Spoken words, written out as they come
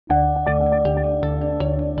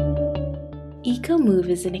EcoMUVE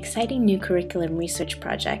is an exciting new curriculum research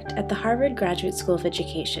project at the Harvard Graduate School of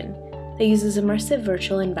Education that uses immersive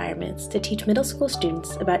virtual environments to teach middle school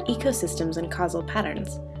students about ecosystems and causal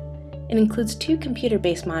patterns. It includes 2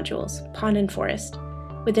 computer-based modules, Pond and Forest,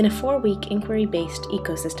 within a 4-week inquiry-based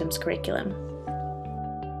ecosystems curriculum.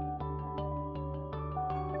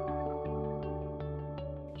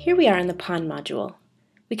 Here we are in the pond module.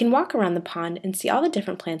 We can walk around the pond and see all the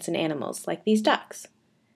different plants and animals, like these ducks.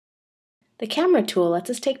 The camera tool lets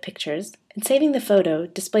us take pictures, and saving the photo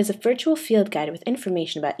displays a virtual field guide with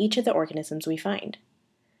information about each of the organisms we find.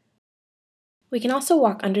 We can also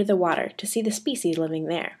walk under the water to see the species living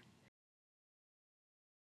there.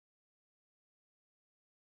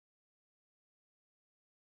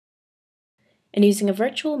 And using a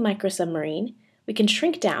virtual microsubmarine, we can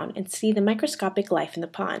shrink down and see the microscopic life in the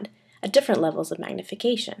pond at different levels of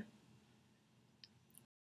magnification.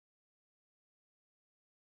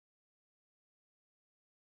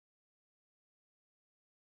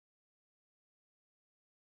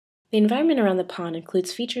 The environment around the pond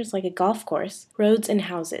includes features like a golf course, roads, and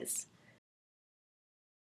houses.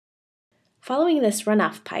 Following this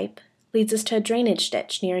runoff pipe leads us to a drainage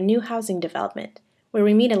ditch near a new housing development, where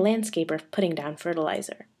we meet a landscaper putting down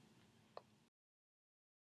fertilizer.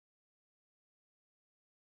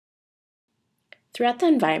 Throughout the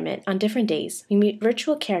environment, on different days, we meet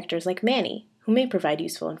virtual characters like Manny, who may provide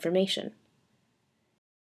useful information.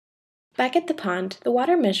 Back at the pond, the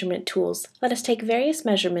water measurement tools let us take various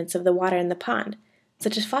measurements of the water in the pond,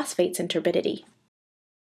 such as phosphates and turbidity.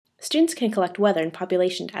 Students can collect weather and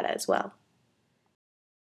population data as well.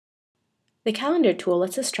 The calendar tool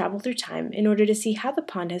lets us travel through time in order to see how the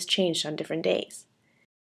pond has changed on different days.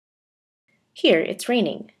 Here, it's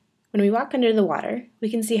raining. When we walk under the water, we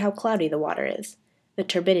can see how cloudy the water is. The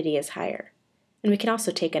turbidity is higher, and we can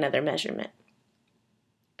also take another measurement.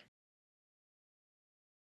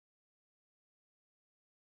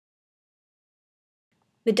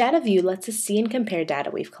 The data view lets us see and compare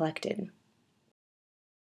data we've collected.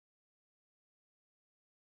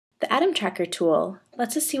 The Atom Tracker tool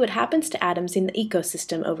lets us see what happens to atoms in the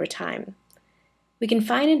ecosystem over time. We can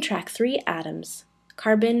find and track 3 atoms: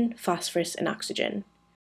 carbon, phosphorus, and oxygen.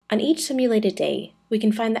 On each simulated day, we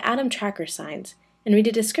can find the atom tracker signs and read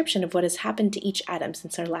a description of what has happened to each atom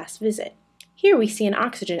since our last visit. Here we see an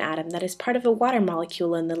oxygen atom that is part of a water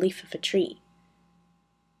molecule in the leaf of a tree.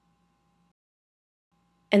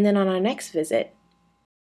 And then on our next visit,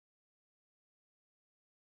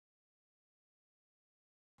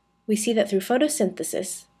 we see that through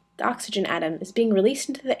photosynthesis, the oxygen atom is being released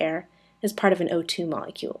into the air as part of an O2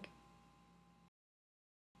 molecule.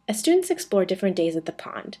 As students explore different days at the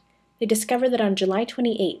pond, they discover that on July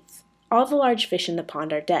 28th, all the large fish in the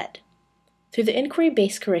pond are dead. Through the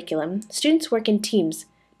inquiry-based curriculum, students work in teams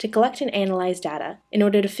to collect and analyze data in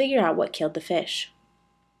order to figure out what killed the fish.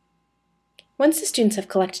 Once the students have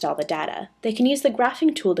collected all the data, they can use the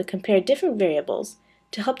graphing tool to compare different variables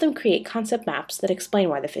to help them create concept maps that explain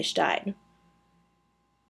why the fish died.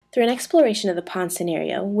 Through an exploration of the pond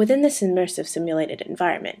scenario within this immersive simulated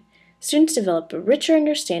environment, students develop a richer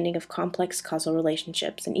understanding of complex causal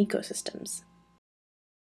relationships in ecosystems.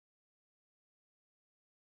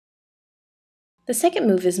 The second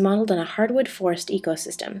MUVE is modeled on a hardwood forest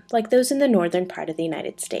ecosystem, like those in the northern part of the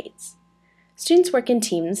United States. Students work in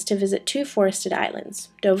teams to visit 2 forested islands,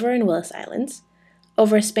 Dover and Willis Islands,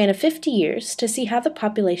 over a span of 50 years to see how the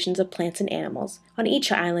populations of plants and animals on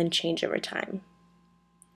each island change over time.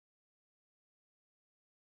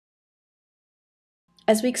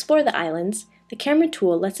 As we explore the islands, the camera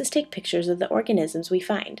tool lets us take pictures of the organisms we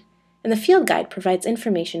find, and the field guide provides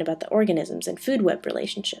information about the organisms and food web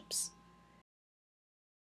relationships.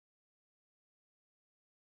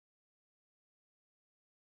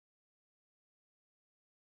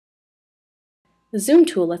 The zoom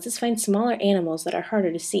tool lets us find smaller animals that are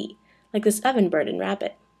harder to see, like this ovenbird and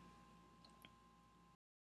rabbit.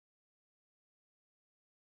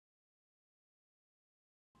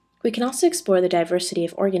 We can also explore the diversity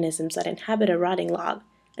of organisms that inhabit a rotting log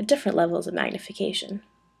at different levels of magnification.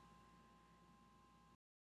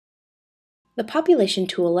 The population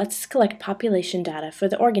tool lets us collect population data for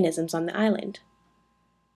the organisms on the island.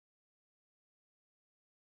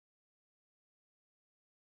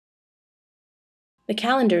 The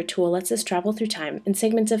calendar tool lets us travel through time in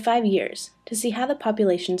segments of 5 years to see how the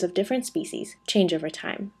populations of different species change over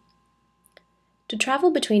time. To travel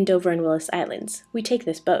between Dover and Willis Islands, we take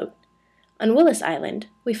this boat. On Willis Island,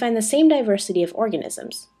 we find the same diversity of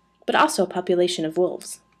organisms, but also a population of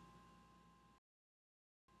wolves.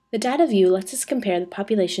 The data view lets us compare the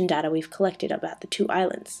population data we've collected about the 2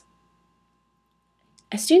 islands.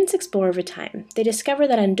 As students explore over time, they discover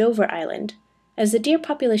that on Dover Island, as the deer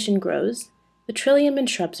population grows, the trillium and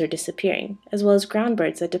shrubs are disappearing, as well as ground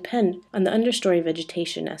birds that depend on the understory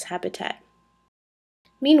vegetation as habitat.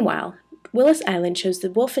 Meanwhile, Willis Island shows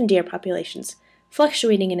the wolf and deer populations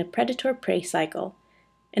fluctuating in a predator-prey cycle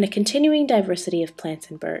and a continuing diversity of plants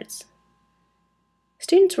and birds.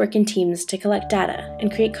 Students work in teams to collect data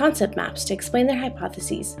and create concept maps to explain their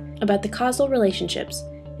hypotheses about the causal relationships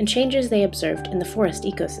and changes they observed in the forest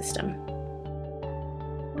ecosystem.